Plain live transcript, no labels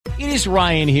is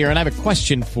Ryan here, and I have a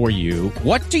question for you.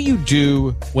 What do you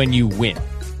do when you win?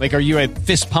 Like, are you a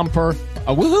fist pumper,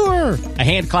 a woohooer, a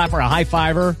hand clapper, a high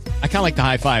fiver? I kind of like the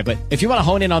high five, but if you want to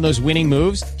hone in on those winning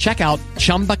moves, check out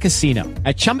Chumba Casino.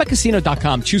 At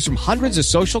ChumbaCasino.com, choose from hundreds of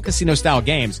social casino style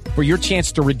games for your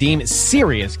chance to redeem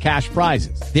serious cash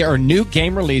prizes. There are new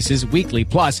game releases weekly,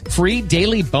 plus free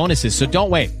daily bonuses. So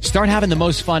don't wait. Start having the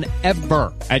most fun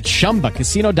ever at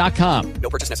ChumbaCasino.com.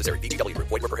 No purchase necessary. VGW Group.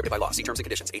 Void where prohibited by law. See terms and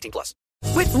conditions. 18+.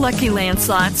 With Lucky Land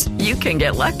Slots, you can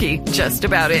get lucky just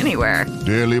about anywhere.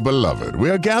 Dearly beloved,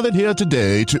 we are gathered here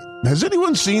today to... Has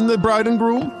anyone seen the bride and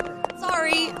groom?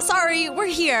 Sorry, we're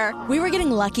here. We were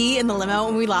getting lucky in the limo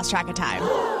and we lost track of time.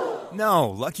 No,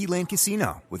 Lucky Land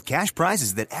Casino, with cash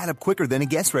prizes that add up quicker than a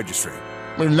guest registry.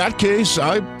 In that case,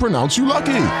 I pronounce you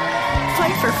lucky.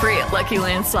 Play for free at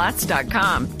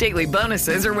LuckyLandSlots.com. Daily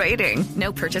bonuses are waiting.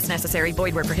 No purchase necessary.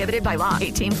 Void where prohibited by law.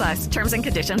 18+. Terms and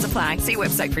conditions apply. See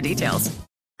website for details.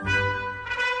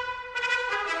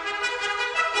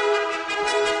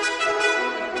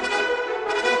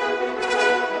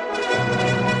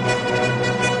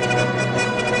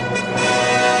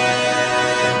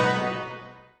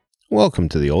 Welcome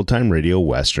to the Old Time Radio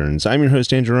Westerns. I'm your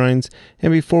host, Andrew Rhynes,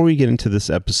 and before we get into this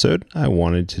episode, I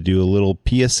wanted to do a little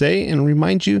PSA and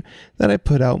remind you that I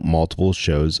put out multiple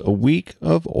shows a week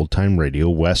of Old Time Radio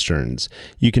Westerns.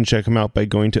 You can check them out by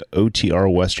going to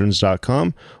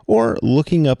otrwesterns.com or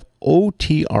looking up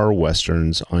OTR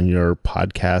Westerns on your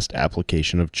podcast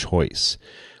application of choice.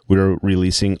 We're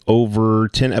releasing over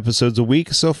 10 episodes a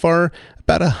week so far,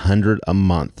 about 100 a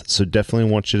month. So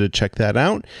definitely want you to check that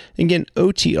out. Again,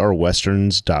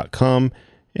 otrwesterns.com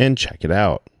and check it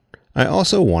out. I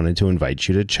also wanted to invite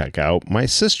you to check out my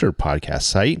sister podcast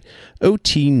site,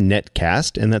 OT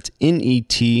Netcast, and that's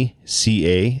Netcast.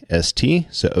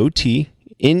 So OT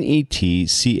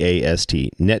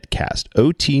Netcast, Netcast,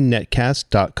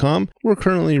 otnetcast.com. We're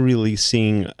currently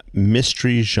releasing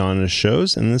mystery genre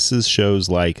shows, and this is shows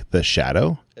like The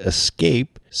Shadow,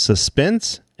 Escape,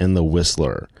 Suspense, and The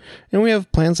Whistler. And we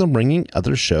have plans on bringing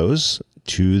other shows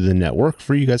to the network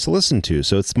for you guys to listen to.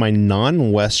 So it's my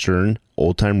non-Western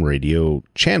old-time radio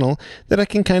channel that I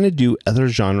can kind of do other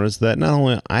genres that not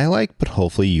only I like, but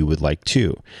hopefully you would like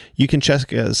too. You can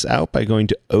check us out by going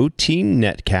to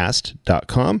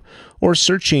otnetcast.com or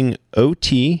searching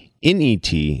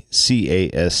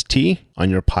OTNETCAST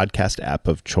on your podcast app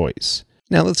of choice.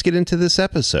 Now let's get into this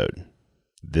episode.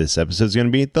 This episode is going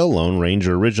to be The Lone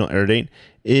Ranger. Original air date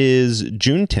is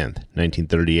June 10th,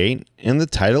 1938, and the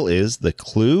title is The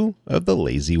Clue of the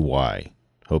Lazy Y.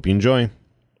 Hope you enjoy.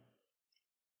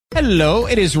 Hello,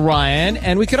 it is Ryan,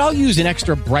 and we could all use an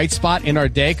extra bright spot in our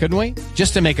day, couldn't we?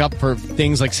 Just to make up for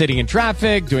things like sitting in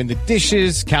traffic, doing the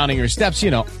dishes, counting your steps,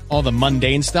 all the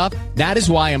mundane stuff. That is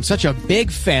why I'm such a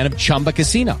big fan of Chumba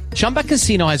Casino. Chumba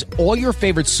Casino has all your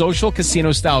favorite social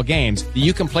casino-style games that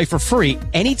you can play for free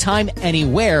anytime,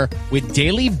 anywhere with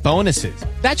daily bonuses.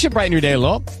 That should brighten your day a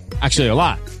little. Actually, a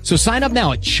lot. So sign up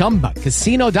now at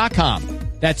ChumbaCasino.com.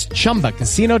 That's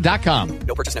ChumbaCasino.com.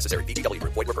 No purchase necessary. VGW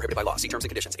Group. Void where prohibited by law. See terms and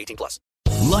conditions. 18+.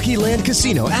 Lucky Land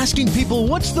Casino, asking people,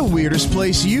 what's the weirdest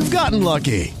place you've gotten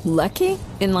lucky? Lucky?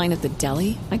 In line at the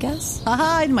deli, I guess?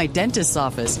 Aha, in my dentist's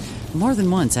office. More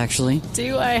than once, actually.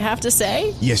 Do I have to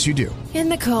say? Yes, you do. In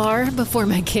the car before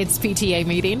my kids' PTA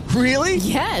meeting. Really?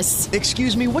 Yes.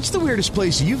 Excuse me, what's the weirdest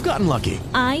place you've gotten lucky?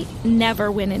 I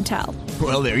never win and tell.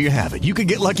 Well, there you have it. You can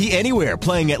get lucky anywhere,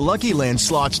 playing at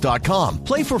LuckyLandSlots.com.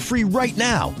 Play for free right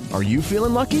now. Are you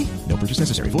feeling lucky? No purchase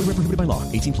necessary. Void where prohibited by law.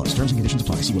 18+. Terms and conditions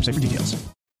apply. See website for details.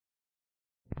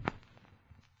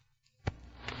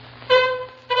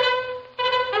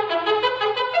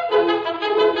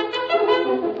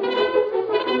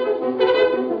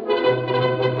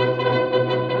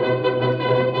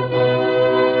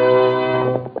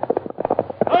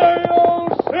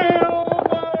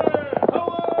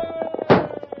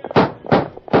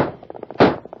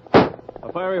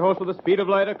 With the speed of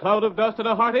light, a cloud of dust, and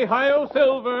a hearty hi-yo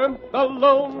silver, the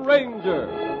Lone Ranger.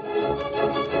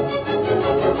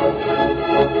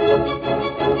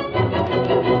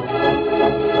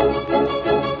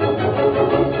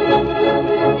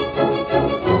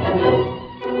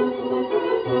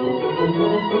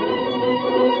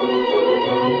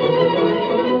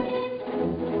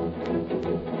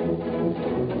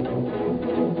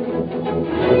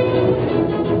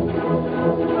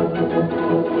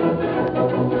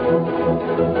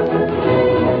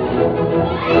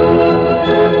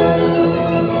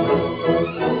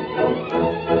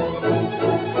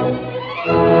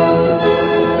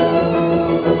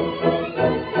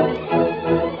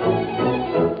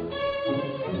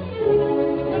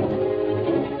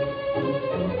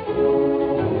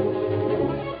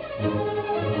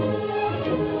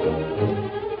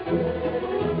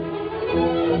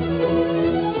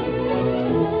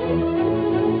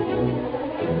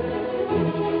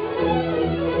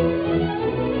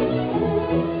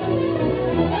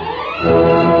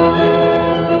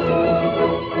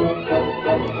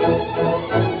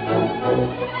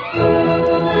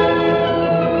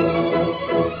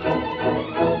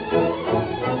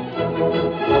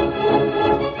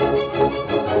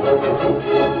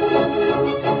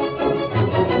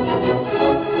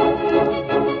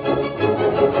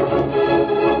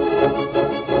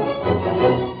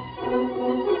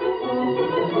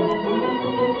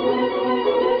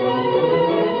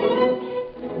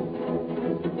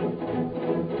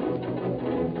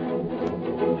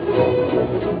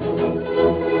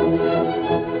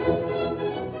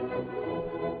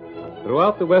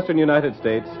 Throughout the western United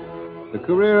States, the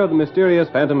career of the mysterious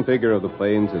phantom figure of the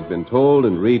plains has been told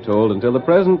and retold until the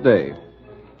present day.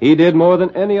 He did more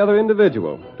than any other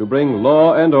individual to bring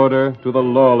law and order to the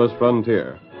lawless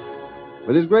frontier.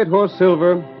 With his great horse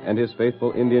Silver and his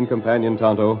faithful Indian companion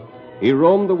Tonto, he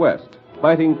roamed the West,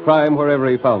 fighting crime wherever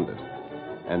he found it.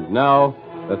 And now,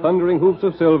 the thundering hoofs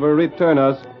of Silver return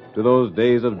us to those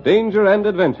days of danger and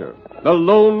adventure. The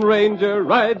Lone Ranger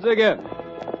rides again.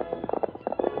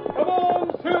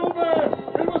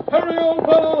 Hurry, old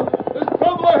fellow! There's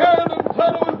trouble ahead, and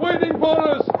Tonto is waiting for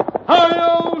us!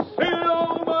 Hi-yo,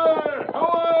 Silver!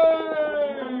 Away!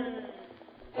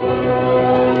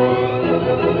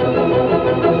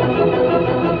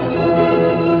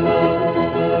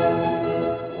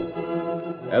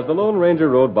 As the Lone Ranger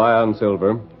rode by on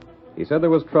Silver, he said there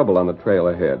was trouble on the trail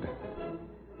ahead.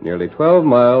 Nearly 12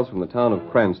 miles from the town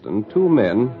of Cranston, 2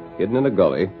 men, hidden in a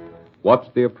gully,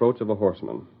 watched the approach of a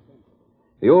horseman.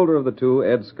 The older of the two,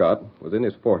 Ed Scott, was in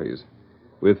his 40s,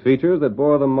 with features that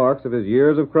bore the marks of his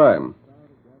years of crime.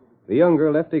 The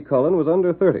younger, Lefty Cullen, was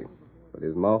under 30, but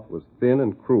his mouth was thin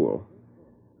and cruel.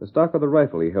 The stock of the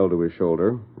rifle he held to his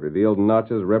shoulder revealed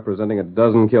notches representing a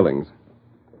dozen killings.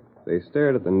 They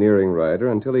stared at the nearing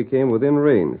rider until he came within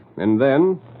range, and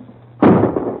then...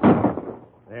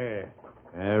 There.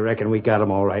 I reckon we got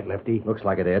him all right, Lefty. Looks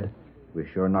like it, Ed. We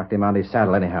sure knocked him out of his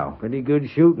saddle anyhow. Pretty good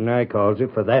shooting, I calls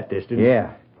it, for that distance.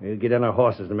 Yeah. We'll get on our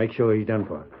horses to make sure he's done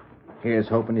for. Here's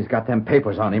hoping he's got them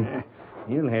papers on him.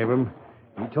 He'll have them.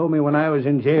 He told me when I was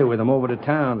in jail with him over to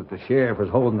town that the sheriff was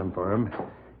holding them for him.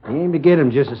 He aimed to get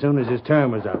him just as soon as his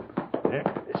term was up.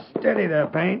 Steady there,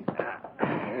 Paint.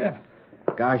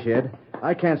 Gosh, Ed,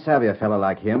 I can't savvy a fella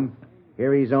like him.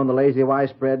 Here he's owned the Lazy Y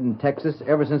spread in Texas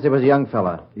ever since he was a young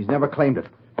fella. He's never claimed it.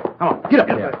 Come on, get up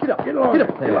there. Get up. Get along. Get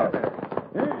up there.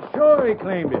 Sure he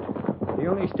claimed it. He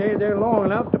only stayed there long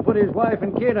enough to put his wife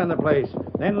and kid on the place,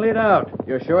 then lit out.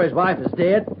 You're sure his wife is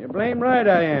dead? You're blame right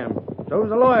I am. So's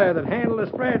the lawyer that handled the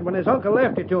spread when his uncle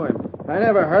left it to him. I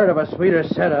never heard of a sweeter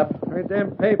setup. With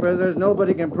them papers, there's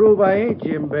nobody can prove I ain't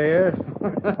Jim Bear.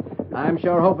 I'm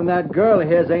sure hoping that girl of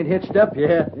his ain't hitched up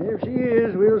yet. If she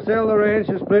is, we'll sell the ranch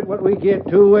and split what we get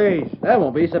 2 ways. That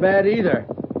won't be so bad either.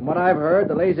 From what I've heard,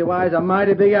 the Lazy Y's a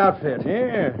mighty big outfit.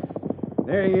 Yeah.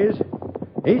 There he is.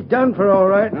 He's done for all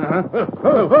right. Uh-huh.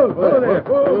 Whoa there.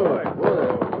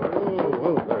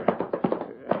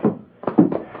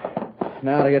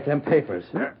 Now to get them papers.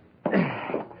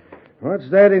 What's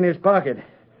that in his pocket?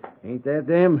 Ain't that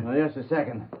them? Well, just a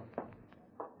second.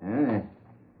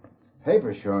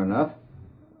 Papers, sure enough.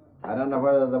 I don't know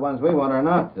whether they're the ones we want or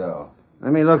not, though.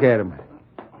 Let me look at them.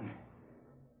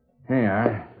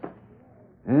 Here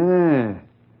you are.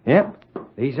 Yep.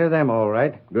 These are them, all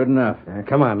right. Good enough.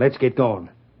 Come on, let's get going.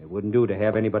 It wouldn't do to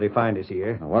have anybody find us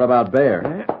here. Now, what about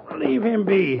Bear? Leave him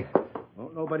be.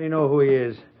 Won't nobody know who he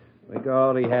is. We got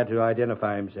all he had to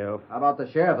identify himself. How about the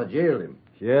sheriff that jailed him?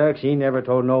 Shucks, he never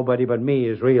told nobody but me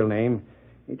his real name.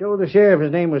 He told the sheriff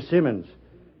his name was Simmons.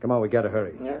 Come on, we gotta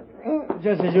hurry.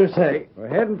 Just as you say. We're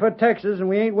heading for Texas, and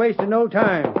we ain't wasting no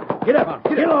time. Get up.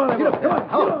 Get on. Get up. Come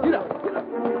on. Get up.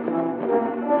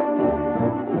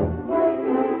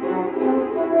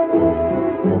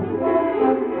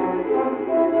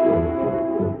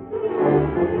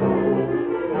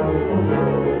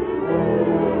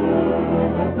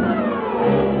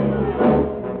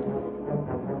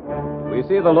 We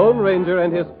see the Lone Ranger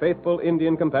and his faithful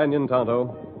Indian companion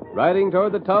Tonto riding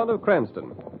toward the town of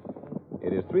Cranston.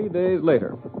 It is 3 days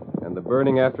later, and the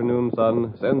burning afternoon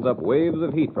sun sends up waves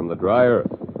of heat from the dry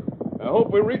earth. I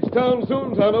hope we reach town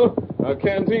soon, Tonto. Our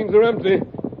canteens are empty.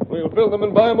 We'll fill them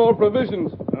and buy more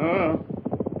provisions.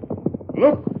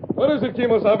 Look! What is it,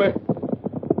 Kimosabe?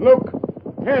 Look!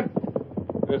 Head!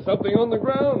 There's something on the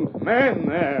ground. Man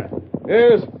there.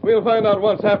 Yes, we'll find out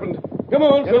what's happened. Come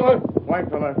on, Silver. White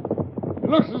fella. It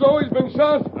looks as though he's been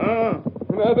shot.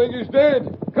 And I think he's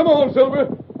dead. Come on,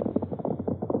 Silver.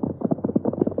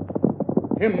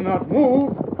 Him not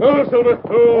move. Oh, Silver.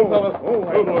 Oh, fella. Oh,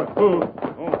 boy.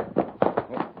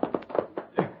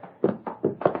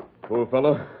 Poor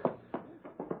fellow.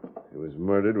 He was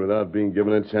murdered without being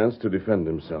given a chance to defend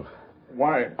himself.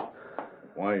 Why?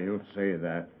 Why you say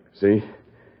that? See?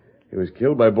 He was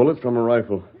killed by bullets from a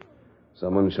rifle.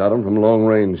 Someone shot him from long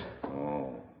range.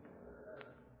 Oh.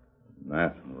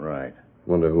 That's right.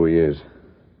 Wonder who he is.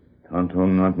 Tonto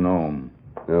not know him.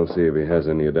 I'll see if he has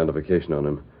any identification on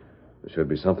him. There should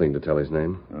be something to tell his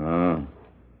name.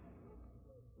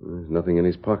 There's nothing in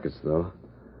his pockets, though.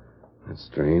 That's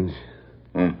strange.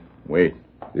 Wait.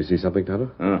 You see something,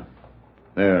 Tonto?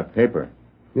 There, paper.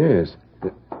 Yes.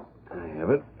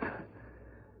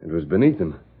 It was beneath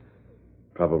him.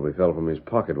 Probably fell from his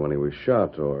pocket when he was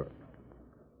shot, or...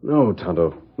 No,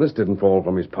 Tonto, this didn't fall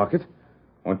from his pocket.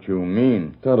 What you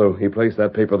mean? Tonto, he placed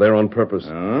that paper there on purpose.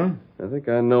 Huh? I think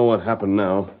I know what happened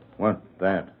now. What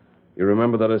that? You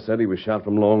remember that I said he was shot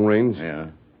from long range? Yeah.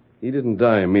 He didn't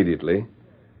die immediately.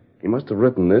 He must have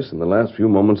written this in the last few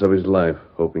moments of his life,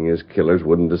 hoping his killers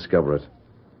wouldn't discover it.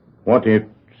 What it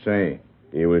say?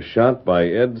 He was shot by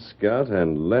Ed Scott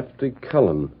and Lefty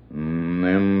Cullen.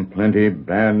 Them plenty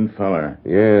bad feller.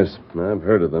 Yes, I've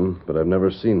heard of them, but I've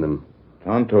never seen them.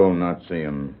 Tonto not see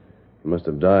 'em. He must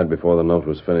have died before the note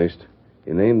was finished.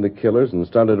 He named the killers and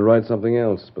started to write something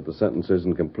else, but the sentence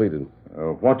isn't completed.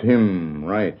 What him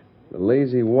write? The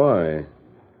Lazy Y.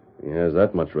 He has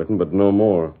that much written, but no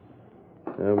more.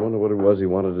 I wonder what it was he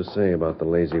wanted to say about the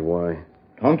Lazy Y.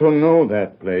 Tonto know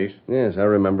that place. Yes, I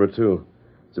remember it, too.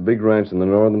 It's a big ranch in the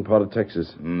northern part of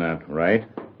Texas. That right?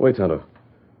 Wait, Tonto.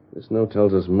 This note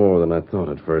tells us more than I thought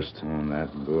at first. Oh,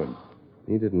 that's good.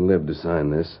 He didn't live to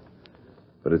sign this.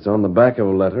 But it's on the back of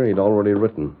a letter he'd already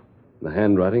written. The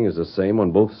handwriting is the same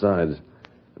on both sides.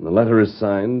 And the letter is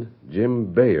signed Jim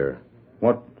Bayer.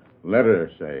 What letter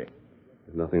say?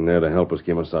 There's nothing there to help us,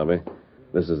 Kemosabe.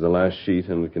 This is the last sheet,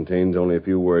 and it contains only a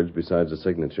few words besides the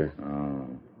signature. Oh.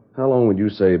 How long would you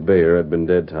say Bayer had been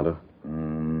dead, Tonto?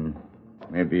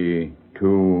 Maybe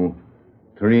 2,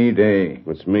 3 days.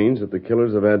 Which means that the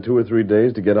killers have had 2 or 3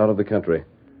 days to get out of the country.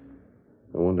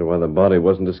 I wonder why the body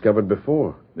wasn't discovered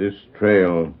before. This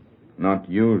trail not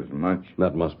used much.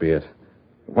 That must be it.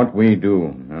 What we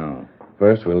do now?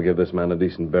 First, we'll give this man a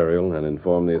decent burial and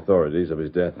inform the authorities of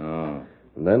his death. Oh.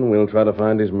 And then we'll try to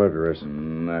find his murderers.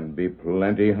 That'd be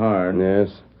plenty hard.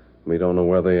 Yes. We don't know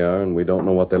where they are, and we don't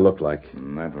know what they look like.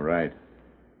 That's right.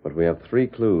 But we have 3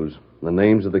 clues. The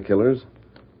names of the killers,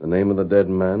 the name of the dead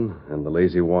man, and the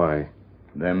Lazy Y.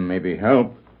 Them maybe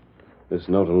help. This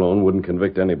note alone wouldn't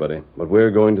convict anybody. But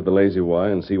we're going to the Lazy Y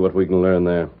and see what we can learn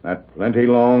there. That plenty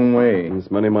long way.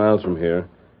 It's many miles from here,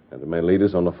 and it may lead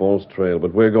us on a false trail.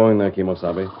 But we're going there,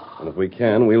 Kemosabe. And if we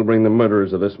can, we'll bring the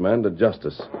murderers of this man to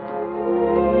justice.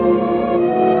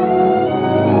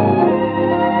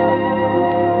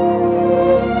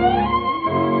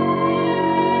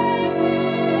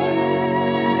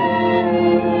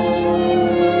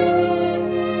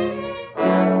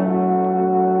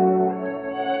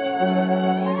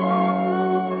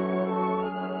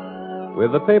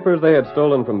 With the papers they had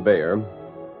stolen from Bayer,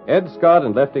 Ed Scott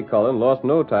and Lefty Cullen lost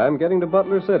no time getting to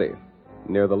Butler City,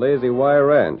 near the Lazy Y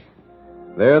Ranch.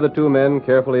 There, the 2 men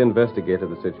carefully investigated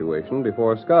the situation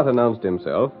before Scott announced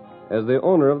himself as the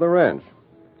owner of the ranch.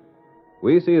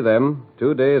 We see them,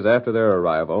 2 days after their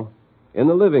arrival, in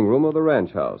the living room of the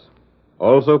ranch house.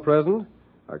 Also present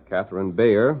are Catherine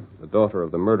Bayer, the daughter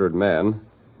of the murdered man,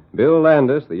 Bill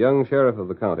Landis, the young sheriff of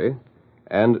the county,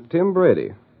 and Tim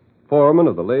Brady, foreman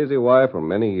of the Lazy Y for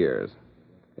many years.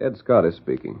 Ed Scott is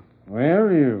speaking.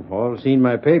 Well, you've all seen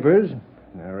my papers.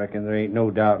 I reckon there ain't no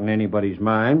doubt in anybody's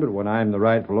mind but when I'm the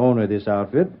rightful owner of this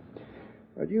outfit.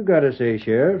 What you got to say,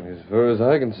 Sheriff? As far as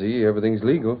I can see, everything's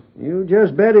legal. You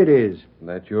just bet it is.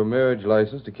 That's your marriage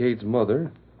license to Kate's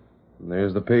mother. And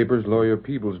there's the papers Lawyer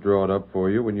Peebles drawed up for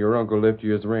you when your uncle left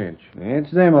you his ranch.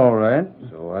 It's them, all right.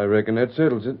 So I reckon that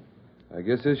settles it. I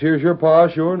guess this here's your pa,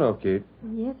 sure enough, Kate.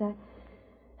 Yes,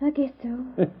 I guess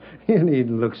so. You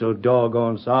needn't look so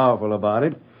doggone sorrowful about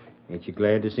it. Ain't you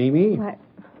glad to see me?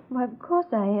 Why, of course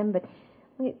I am, but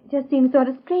it just seems sort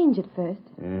of strange at first.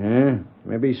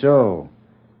 Maybe so.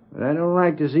 But I don't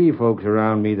like to see folks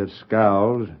around me that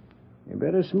scowls. You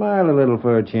better smile a little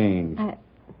for a change.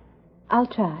 I'll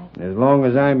try. As long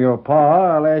as I'm your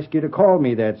pa, I'll ask you to call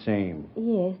me that same.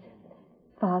 Yes,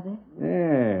 Father.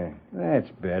 Yeah, that's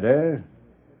better.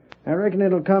 I reckon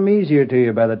it'll come easier to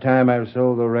you by the time I've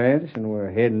sold the ranch and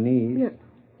we're heading east.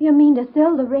 You mean to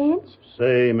sell the ranch?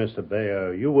 Say, Mr.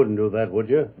 Bayer, you wouldn't do that, would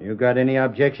you? You got any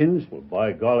objections? Well,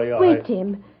 by golly, Wait,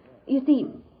 Tim. You see,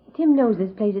 Tim knows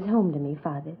this place is home to me,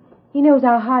 Father. He knows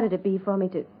how hard it'd be for me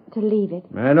to leave it.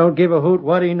 I don't give a hoot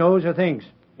what he knows or thinks.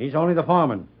 He's only the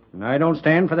foreman, and I don't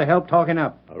stand for the help talking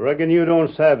up. I reckon you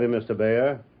don't savvy, Mr.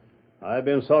 Bayer. I've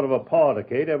been sort of a pa to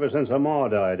Kate ever since her ma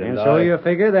died, and so you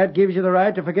figure that gives you the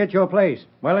right to forget your place.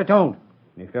 Well, it don't.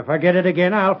 If you forget it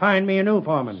again, I'll find me a new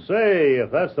foreman. Say, if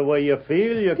that's the way you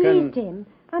feel, you can... Please, Tim.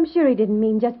 I'm sure he didn't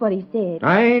mean just what he said.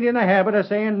 I ain't in the habit of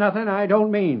saying nothing I don't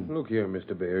mean. Look here,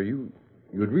 Mr. Bayer, you'd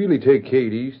really take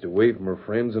Kate east, away from her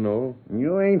friends and all?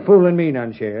 You ain't fooling me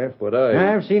none, Sheriff. But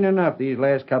I've seen enough these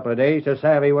last couple of days to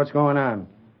savvy what's going on.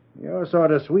 You're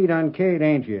sort of sweet on Kate,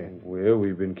 ain't you? Well,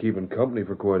 we've been keeping company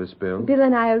for quite a spell. Bill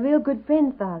and I are real good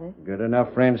friends, Father. Good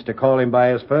enough friends to call him by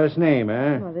his first name,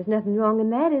 eh? Well, there's nothing wrong in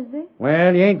that, is there?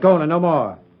 Well, you ain't going no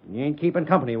more. You ain't keeping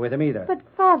company with him either. But,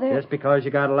 Father... Just because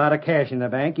you got a lot of cash in the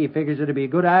bank, he figures it'd be a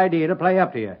good idea to play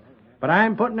up to you. But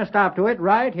I'm putting a stop to it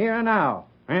right here and now.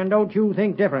 And don't you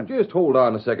think different. Just hold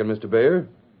on a second, Mr. Bayer.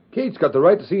 Kate's got the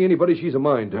right to see anybody she's a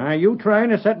mind to. Are you trying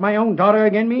to set my own daughter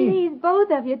against me? Please, both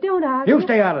of you, don't argue. You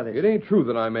stay out of this. It ain't true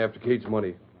that I'm after Kate's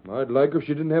money. I'd like her if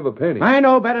she didn't have a penny. I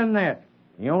know better than that.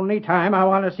 The only time I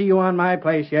want to see you on my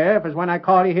place, Sheriff, is when I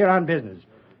call you here on business.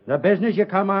 The business you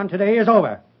come on today is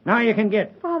over. Now you can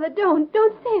get. Father, don't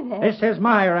say that. This is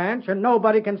my ranch, and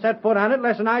nobody can set foot on it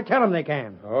less than I tell them they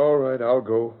can. All right, I'll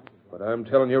go. But I'm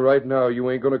telling you right now, you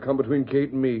ain't going to come between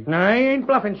Kate and me. I ain't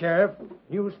bluffing, Sheriff.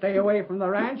 You stay away from the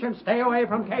ranch and stay away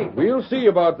from Kate. We'll see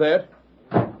about that.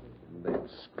 That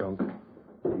skunk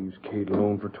leaves Kate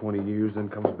alone for 20 years, then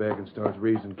comes back and starts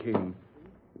raising Cain.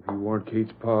 If he weren't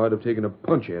Kate's pa, I'd have taken a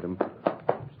punch at him.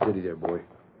 Steady there, boy.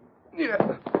 Yeah.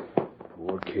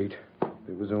 Poor Kate.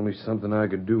 There was only something I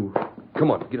could do.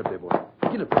 Come on, get up there, boy.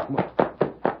 Get up there, come on.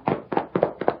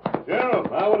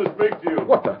 Sheriff, I want to speak to you.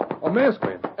 What the? A masked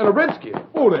man and a redskin.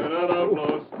 Oh, there. They're not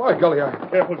outlaws. My golly,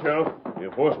 Careful, Sheriff.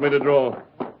 You forced me to draw.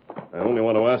 I only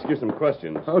want to ask you some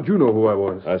questions. How'd you know who I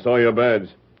was? I saw your badge,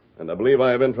 and I believe I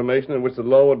have information in which the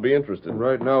law would be interested.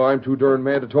 Right now, I'm too darn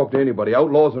mad to talk to anybody,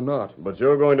 outlaws or not. But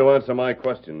you're going to answer my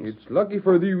questions. It's lucky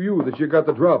for you that you got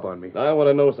the drop on me. I want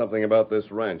to know something about this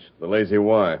ranch, the Lazy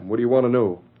Y. What do you want to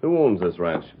know? Who owns this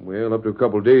ranch? Well, up to a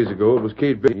couple of days ago, it was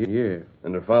Kate Bayer. Yeah.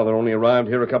 And her father only arrived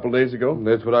here a couple of days ago?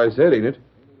 That's what I said, ain't it?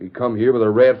 He come here with a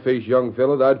rat-faced young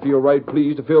fella that I'd feel right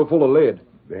pleased to fill full of lead.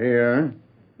 Bayer?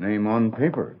 Name on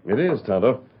paper. It is,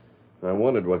 Tonto. I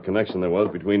wondered what connection there was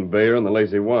between Bayer and the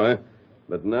Lazy Y,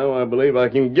 but now I believe I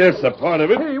can guess a part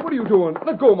of it. Hey, what are you doing?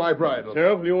 Let go of my bridle.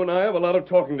 Sheriff, you and I have a lot of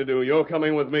talking to do. You're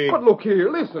coming with me. But look here,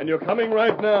 listen. And you're coming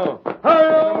right now.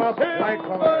 Hi-yo,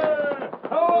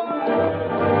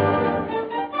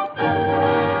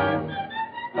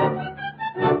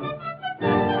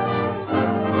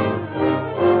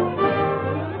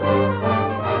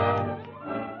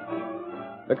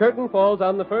 The curtain falls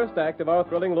on the first act of our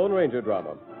thrilling Lone Ranger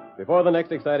drama. Before the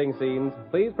next exciting scenes,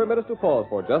 please permit us to pause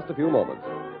for just a few moments.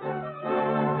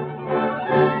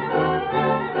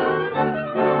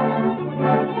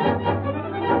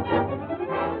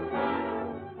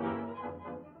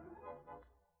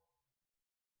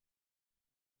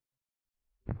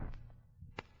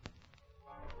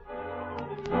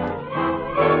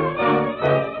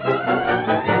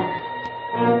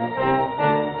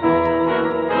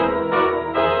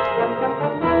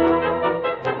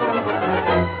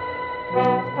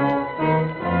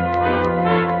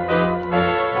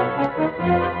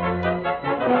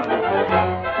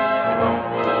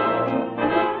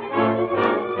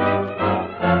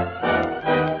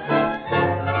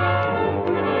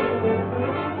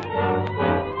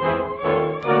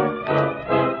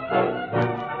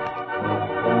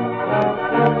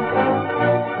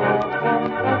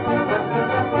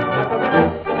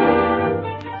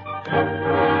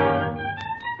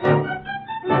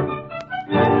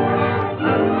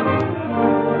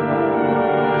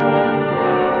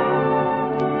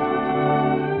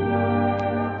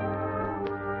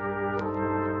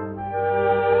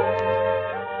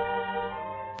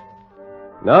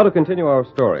 Now to continue our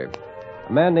story.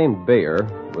 A man named Bayer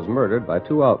was murdered by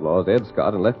two outlaws, Ed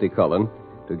Scott and Lefty Cullen,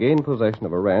 to gain possession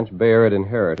of a ranch Bayer had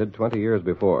inherited 20 years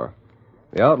before.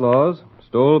 The outlaws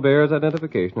stole Bayer's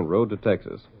identification and rode to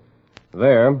Texas.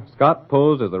 There, Scott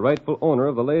posed as the rightful owner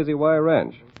of the Lazy Y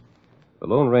Ranch. The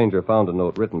Lone Ranger found a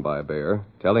note written by Bayer,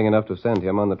 telling enough to send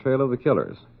him on the trail of the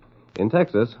killers. In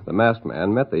Texas, the masked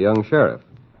man met the young sheriff,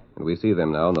 and we see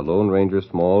them now in the Lone Ranger's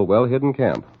small, well-hidden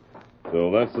camp. So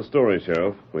that's the story,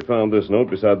 Sheriff. We found this note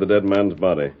beside the dead man's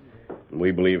body. And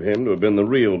we believe him to have been the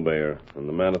real Bayer, and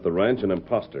the man at the ranch an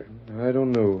imposter. I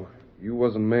don't know. If you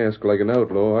wasn't masked like an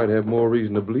outlaw, I'd have more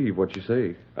reason to believe what you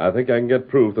say. I think I can get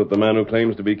proof that the man who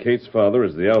claims to be Kate's father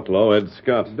is the outlaw, Ed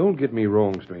Scott. Don't get me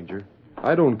wrong, stranger.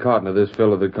 I don't cotton to this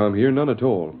fella that come here, none at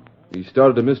all. He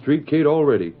started to mistreat Kate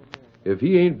already. If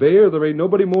he ain't Bayer, there ain't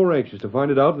nobody more anxious to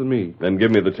find it out than me. Then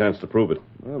give me the chance to prove it.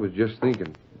 I was just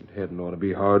thinking. It hadn't ought to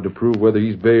be hard to prove whether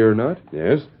he's Bayer or not.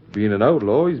 Yes? Being an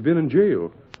outlaw, he's been in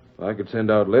jail. I could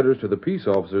send out letters to the peace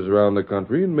officers around the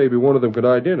country, and maybe one of them could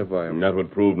identify him. That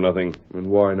would prove nothing. And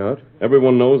why not?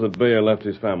 Everyone knows that Bayer left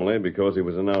his family because he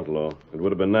was an outlaw. It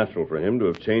would have been natural for him to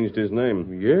have changed his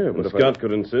name. Yeah, but and Scott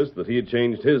could insist that he had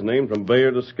changed his name from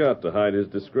Bayer to Scott to hide his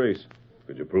disgrace.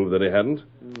 Could you prove that he hadn't?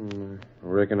 I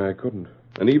reckon I couldn't.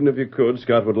 And even if you could,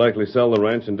 Scott would likely sell the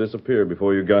ranch and disappear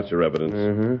before you got your evidence.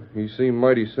 Mm-hmm. He seemed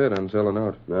mighty set on selling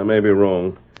out. I may be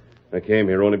wrong. I came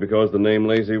here only because the name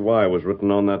Lazy Y was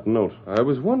written on that note. I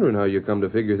was wondering how you come to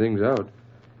figure things out.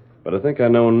 But I think I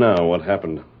know now what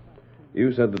happened.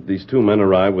 You said that these two men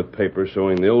arrived with papers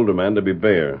showing the older man to be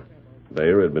Bear.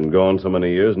 Bear had been gone so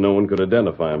many years, no one could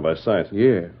identify him by sight.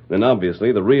 Yeah. Then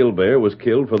obviously the real Bear was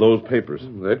killed for those papers.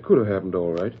 That could have happened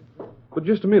all right. But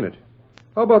just a minute.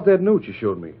 How about that note you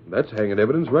showed me? That's hanging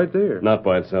evidence right there. Not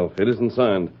by itself. It isn't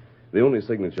signed. The only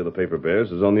signature the paper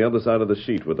bears is on the other side of the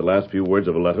sheet with the last few words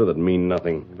of a letter that mean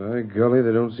nothing. By golly,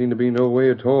 there don't seem to be no way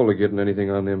at all of getting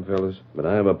anything on them fellas. But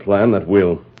I have a plan that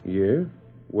will. Yeah?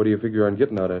 What do you figure on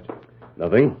getting out at?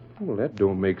 Nothing. Well, that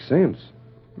don't make sense.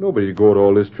 Nobody'd go to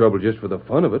all this trouble just for the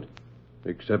fun of it.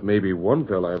 Except maybe one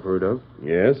fella I've heard of.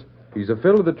 Yes? He's a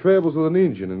fella that travels with an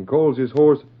engine and calls his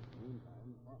horse...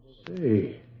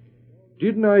 Say,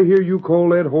 didn't I hear you call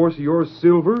that horse of yours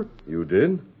Silver? You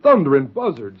did? Thundering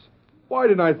buzzards. Why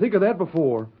didn't I think of that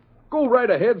before? Go right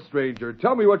ahead, stranger.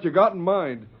 Tell me what you got in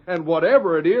mind. And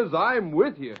whatever it is, I'm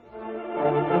with you.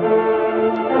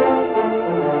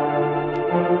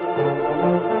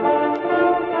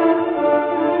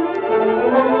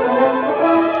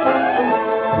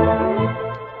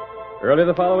 Early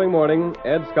the following morning,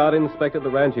 Ed Scott inspected the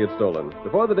ranch he had stolen.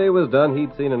 Before the day was done,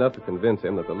 he'd seen enough to convince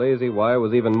him that the Lazy Y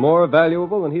was even more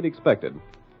valuable than he'd expected.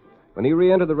 When he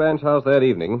re-entered the ranch house that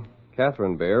evening,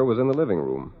 Catherine Bear was in the living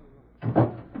room.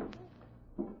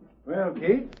 Well,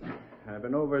 Kate, I've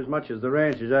been over as much as the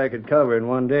ranch as I could cover in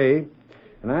one day.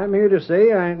 And I'm here to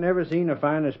say I ain't never seen a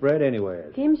finer spread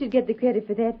anywhere. Tim should get the credit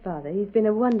for that, Father. He's been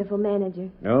a wonderful manager.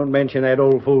 Don't mention that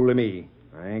old fool to me.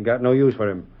 I ain't got no use for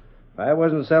him. If I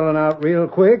wasn't selling out real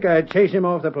quick, I'd chase him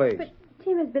off the place. But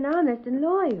Tim has been honest and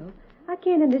loyal. I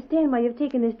can't understand why you've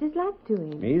taken this dislike to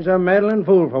him. He's a meddling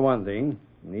fool, for one thing.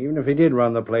 And even if he did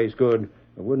run the place good,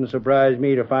 it wouldn't surprise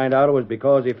me to find out it was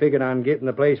because he figured on getting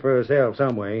the place for himself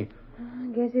some way. I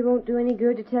guess it won't do any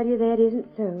good to tell you that isn't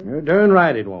so. You're darn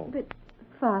right it won't. But,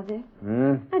 Father,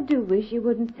 Huh? I do wish you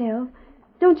wouldn't sell.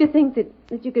 Don't you think that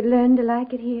you could learn to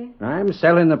like it here? I'm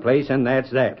selling the place, and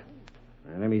that's that.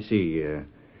 Now, let me see.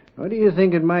 What do you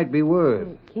think it might be worth?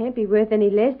 It can't be worth any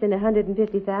less than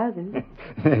 $150,000.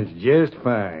 That's just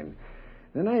fine.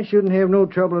 Then I shouldn't have no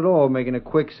trouble at all making a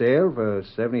quick sale for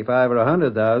 $75,000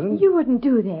 or $100,000. You wouldn't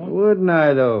do that. Wouldn't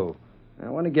I, though? I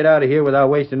want to get out of here without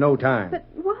wasting no time. But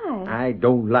why? I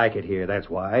don't like it here, that's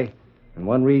why. And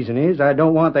one reason is I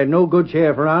don't want that no-good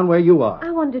sheriff around where you are.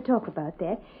 I wanted to talk about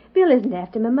that. Bill isn't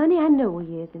after my money. I know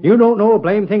he isn't. You don't know a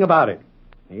blame thing about it.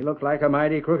 He looked like a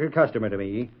mighty crooked customer to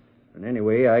me. And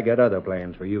anyway, I got other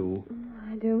plans for you.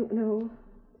 I don't know.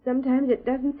 Sometimes it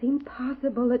doesn't seem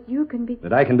possible that you can be...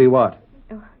 That I can be what?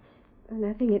 Oh,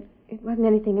 nothing. It wasn't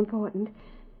anything important.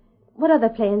 What other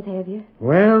plans have you?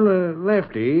 Well,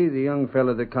 Lefty, the young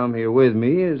fella that come here with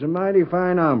me, is a mighty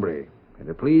fine hombre.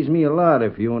 It'd please me a lot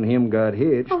if you and him got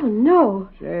hitched. Oh, no.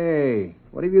 Say,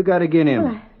 what have you got again him?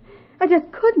 Well, I just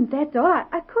couldn't, that's all.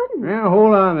 I couldn't. Now,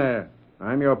 hold on there.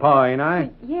 I'm your pa, ain't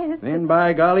I? Yes. Then,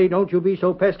 by golly, don't you be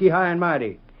so pesky high and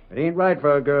mighty. It ain't right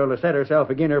for a girl to set herself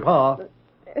again her pa.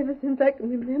 Ever since I can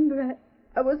remember,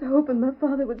 I was hoping my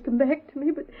father would come back to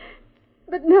me, but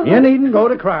no. You needn't go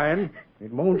to crying.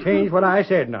 It won't change what I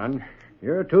said none.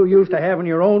 You're too used to having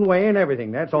your own way and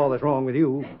everything. That's all that's wrong with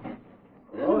you.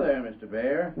 Hello there, Mr.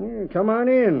 Bear. Come on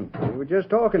in. We were just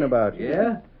talking about you.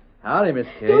 Yeah? Howdy, Miss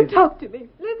Kate. Don't talk to me.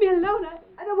 Leave me alone.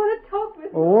 I don't want to talk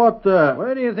with you. What the?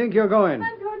 Where do you think you're going?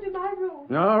 I'm going to my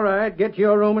room. All right, get to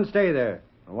your room and stay there.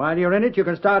 While you're in it, you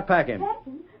can start packing.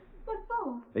 Packing? What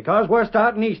for? Because we're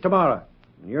starting east tomorrow.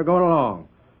 And you're going along.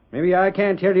 Maybe I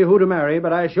can't tell you who to marry,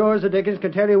 but I sure as the dickens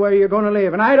can tell you where you're going to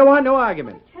live. And I don't want no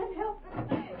argument. I can't help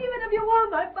it. Even if you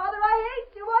want my father, I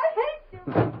hate you. I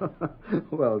hate you.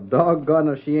 Well, doggone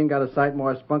if she ain't got a sight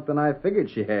more spunk than I figured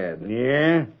she had.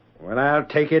 Yeah? Well, I'll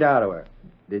take it out of her.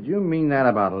 Did you mean that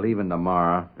about leaving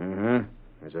tomorrow? Uh-huh.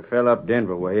 There's a fella up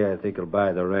Denver way I think he'll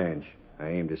buy the ranch. I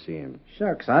aim to see him.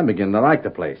 Shucks, I'm beginning to like the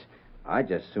place. I'd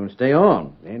just soon stay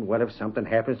on. Then what if something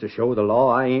happens to show the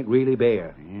law I ain't really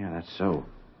Bear? Yeah, that's so.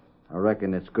 I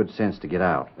reckon it's good sense to get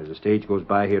out. As the stage goes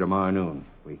by here tomorrow noon.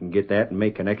 We can get that and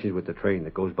make connections with the train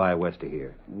that goes by west of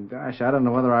here. Gosh, I don't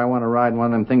know whether I want to ride one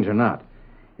of them things or not.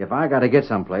 If I got to get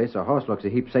someplace, a horse looks a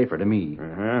heap safer to me.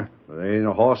 Uh-huh. Well, there ain't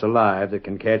a horse alive that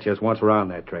can catch us once we're on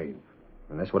that train.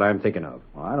 And that's what I'm thinking of.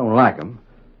 Well, I don't like 'em,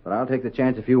 but I'll take the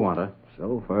chance if you want to.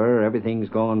 So far, everything's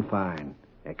gone fine.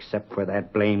 Except for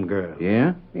that blame girl.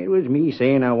 Yeah? It was me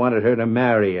saying I wanted her to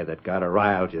marry you that got her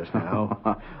riled just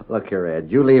now. Look here,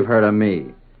 Ed. You leave her to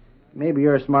me. Maybe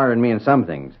you're smarter than me in some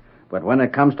things, But when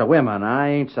it comes to women, I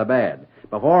ain't so bad.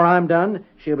 Before I'm done,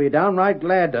 she'll be downright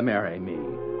glad to marry me.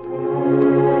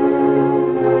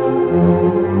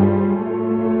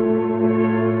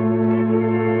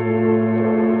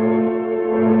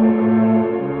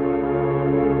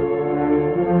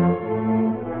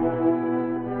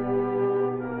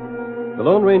 The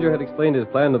Lone Ranger had explained his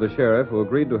plan to the sheriff, who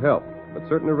agreed to help, but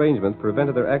certain arrangements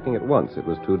prevented their acting at once. It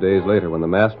was 2 days later when the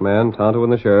masked man, Tonto,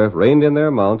 and the sheriff reined in their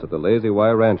mount at the Lazy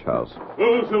Y Ranch house.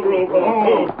 Oh, Silver, old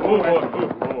fellow.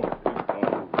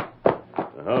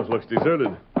 The house looks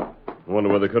deserted. I wonder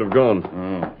where they could have gone.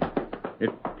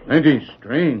 It's plenty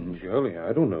strange. Golly,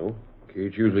 I don't know.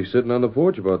 Kate's usually sitting on the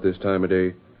porch about this time of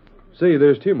day. Say,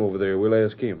 there's Tim over there. We'll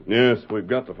ask him. Yes, we've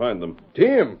got to find them.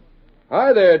 Tim!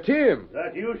 Hi there, Tim. Is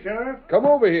that you, Sheriff? Come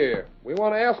over here. We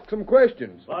want to ask some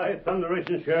questions. By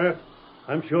thunderation, Sheriff.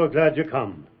 I'm sure glad you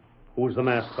come. Who's the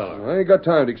masked fellow? I ain't got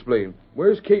time to explain.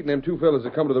 Where's Kate and them two fellas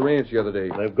that come to the ranch the other day?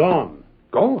 They've gone.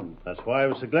 Gone? That's why I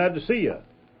was so glad to see you.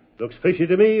 Looks fishy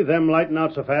to me, them lighting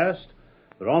out so fast.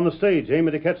 They're on the stage,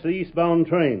 aiming to catch the eastbound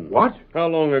train. What? How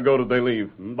long ago did they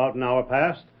leave? About an hour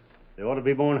past. They ought to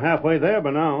be more than halfway there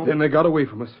by now. Then they got away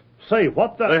from us. Say,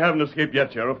 what the... They haven't escaped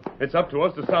yet, Sheriff. It's up to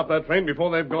us to stop that train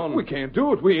before they've gone. We can't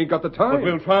do it. We ain't got the time. But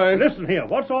we'll try. Listen here,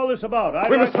 what's all this about?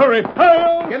 We must hurry.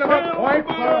 Hey-o! Get 'em up, White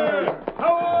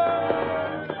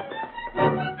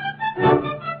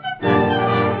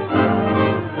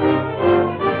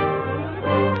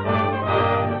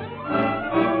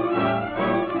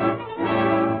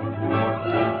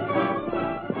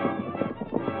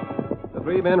The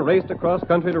three men raced across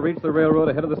country to reach the railroad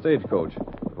ahead of the stagecoach.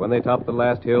 But when they topped the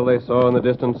last hill, they saw in the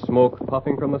distance smoke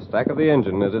puffing from the stack of the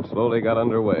engine as it slowly got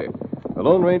underway. The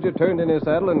Lone Ranger turned in his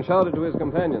saddle and shouted to his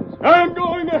companions. I'm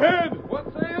going ahead.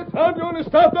 What's it? I'm going to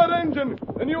stop that engine.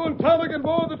 And you and Tonto can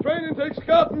board the train and take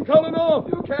Scott and Cullen off.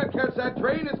 You can't catch that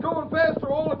train. It's going faster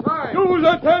all the time. Do as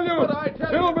I tell you. But I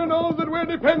tell you. Silver knows that we're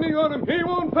depending on him. He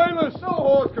won't fail us. No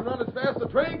horse can run as fast as the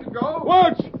train can go.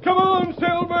 Watch. Come on,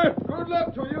 Silver. Good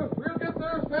luck to you. We'll get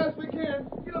there as fast as we can.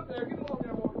 Get up there. Get along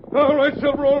there, boy. All right,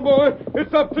 Silver, old boy.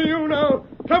 It's up to you now.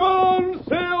 Come on,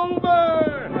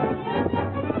 Silver.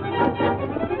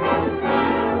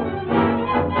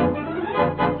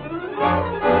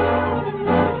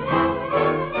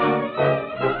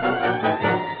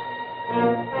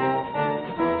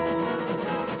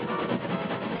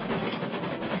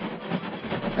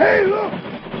 Hey, look!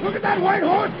 Look at that white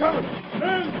horse coming!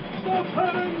 Men, stop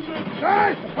that engine!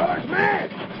 Guys, the feller's mad!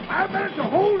 I'll bet it's a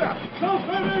holdup! Stop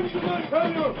that engine, I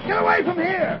tell you! Get away from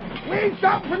here! We ain't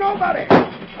stopping for nobody!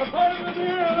 I fired in the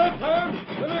air that time.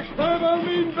 The next time I'll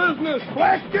mean business.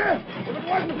 Blast you! If it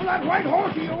wasn't for that white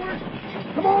horse of yours...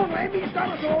 Come on, Randy, he's got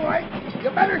us all right. You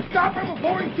better stop him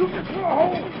before he shoots us through a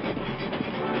hole.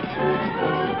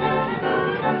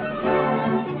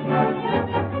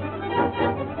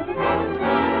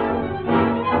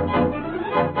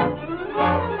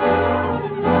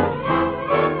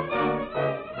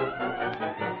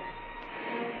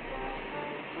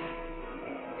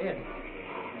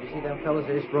 Fellas,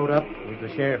 they just rode up. It was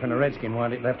the sheriff and the redskin,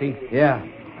 wasn't it, Lefty? Yeah,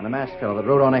 and a masked fellow that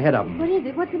rode on ahead of them. What is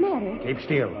it? What's the matter? Keep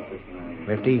still.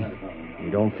 Lefty,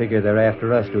 you don't figure they're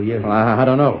after us, do you? Well, I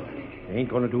don't know. They ain't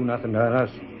going to do nothing to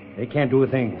us. They can't do a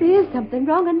thing. There is something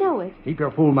wrong, I know it. Keep your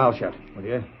fool mouth shut, will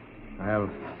you?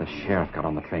 The sheriff got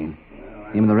on the train.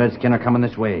 Him and the redskin are coming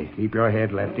this way. Keep your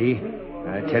head, Lefty.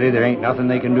 I tell you, there ain't nothing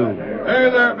they can do.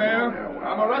 Hey there, Bear.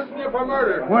 I'm arresting you for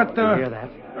murder. What the... You hear that?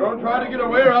 Don't try to get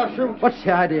away or I'll shoot. What's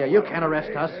the idea? You can't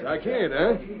arrest us. I can't,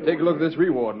 huh? Take a look at this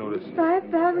reward notice.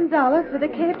 $5,000 for the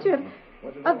capture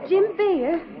of Jim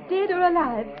Bayer, dead or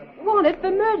alive, wanted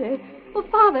for murder. Well,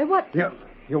 Father, what...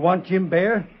 You want Jim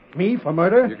Bayer? Me for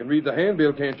murder? You can read the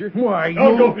handbill, can't you? Why, you...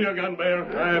 Don't go for your gun, Bear.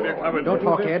 I have you covered. Don't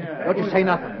talk, Ed. Don't you say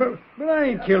nothing. But I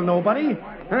ain't killed nobody.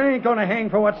 I ain't going to hang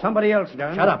for what somebody else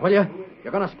done. Shut up, will you?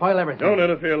 You're going to spoil everything. Don't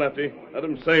interfere, Lefty. Let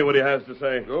him say what he has to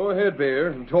say. Go ahead, Bear,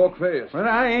 and talk fast. But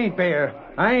I ain't Bear.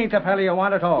 I ain't the fella you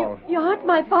want at all. You aren't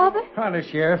my father?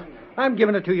 Honest, Sheriff. I'm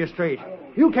giving it to you straight.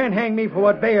 You can't hang me for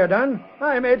what Bayer done.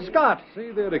 I'm Ed Scott.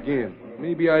 Say that again.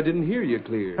 Maybe I didn't hear you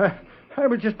clear. I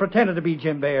was just pretending to be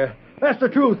Jim Bayer. That's the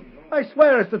truth. I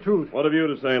swear it's the truth. What have you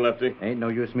to say, Lefty? Ain't no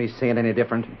use me saying any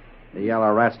different. The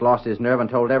yellow rat's lost his nerve and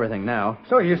told everything now.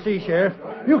 So you see, Sheriff,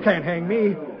 you can't hang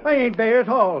me. I ain't Bayer at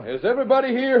all. Has everybody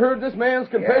here heard this man's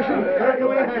confession?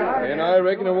 And I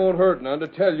reckon it won't hurt none to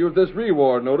tell you if this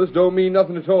reward notice don't mean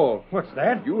nothing at all. What's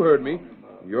that? You heard me.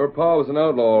 Your pa was an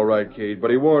outlaw, all right, Cade,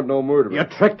 but he weren't no murderer. You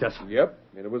tricked us. Yep,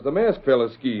 and it was the masked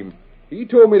fella's scheme. He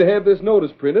told me to have this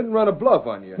notice printed and run a bluff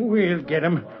on you. We'll get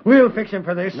him. We'll fix him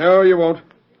for this. No, you won't.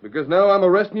 Because now I'm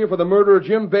arresting you for the murder of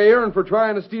Jim Bayer and for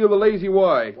trying to steal the Lazy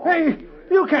Y. Hey,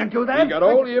 you can't do that. We got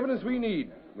all the evidence we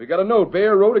need. We got a note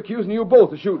Bayer wrote accusing you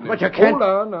both of shooting him. But you can't... Hold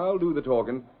on, I'll do the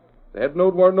talking. That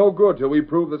note weren't no good till we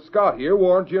proved that Scott here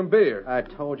warned Jim Bayer. I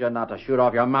told you not to shoot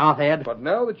off your mouth, Ed. But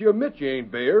now that you admit you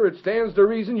ain't Bayer, it stands to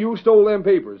reason you stole them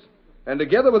papers. And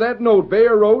together with that note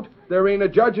Bayer wrote, there ain't a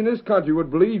judge in this country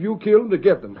would believe you killed him to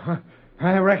get them.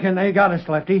 I reckon they got us,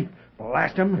 Lefty.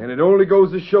 Blast him. And it only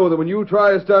goes to show that when you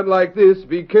try a stunt like this,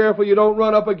 be careful you don't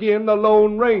run up again the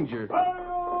Lone Ranger.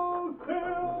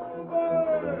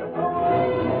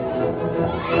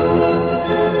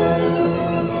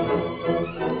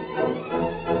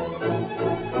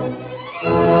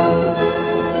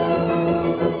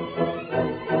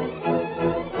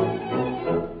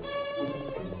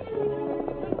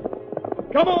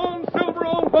 Come on, Silver,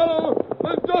 old fellow.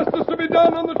 There's justice to be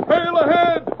done on the trail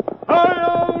ahead.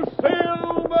 Hi-yo, Silver!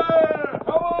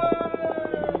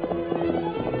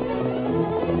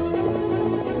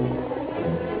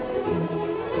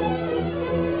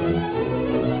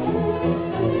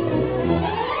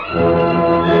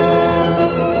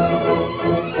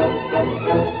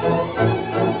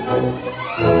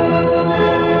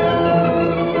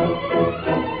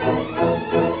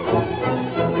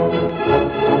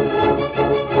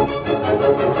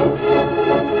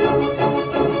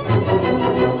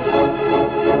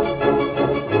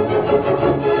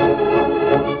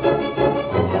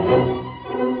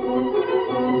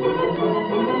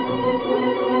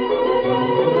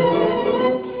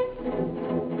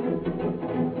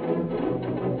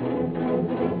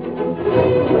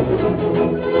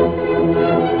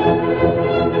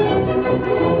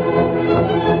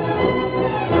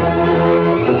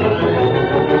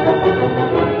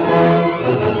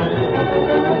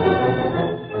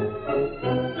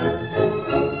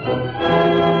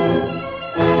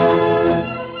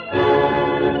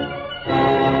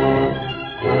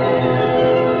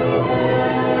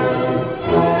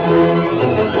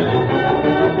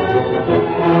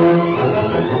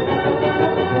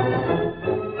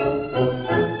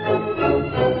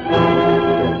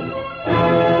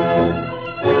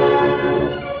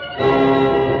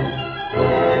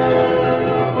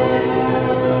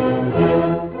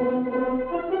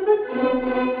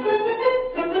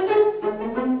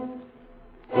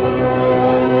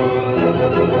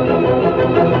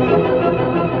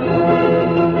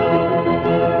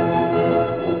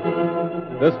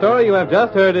 The story you have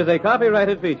just heard is a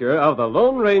copyrighted feature of the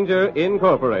Lone Ranger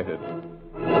Incorporated.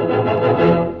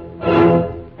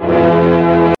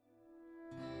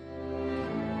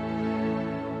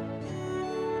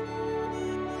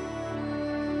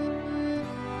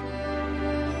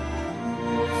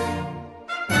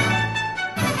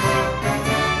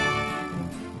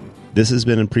 This has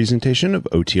been a presentation of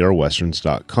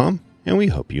OTRWesterns.com, and we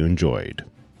hope you enjoyed.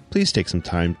 Please take some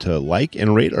time to like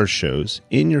and rate our shows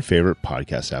in your favorite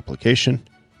podcast application.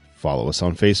 Follow us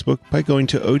on Facebook by going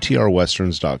to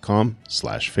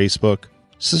OTRWesterns.com/Facebook.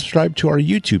 Subscribe to our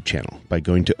YouTube channel by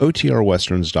going to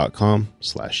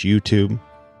OTRWesterns.com/YouTube.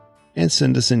 And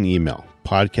send us an email,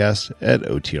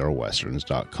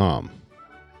 podcast@OTRWesterns.com.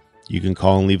 You can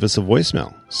call and leave us a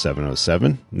voicemail,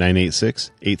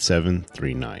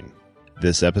 707-986-8739.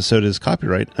 This episode is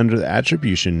copyright under the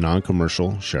Attribution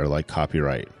Non-Commercial Share Alike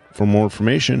Copyright. For more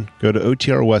information, go to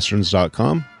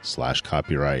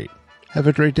OTRWesterns.com/copyright. Have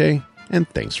a great day, and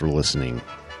thanks for listening.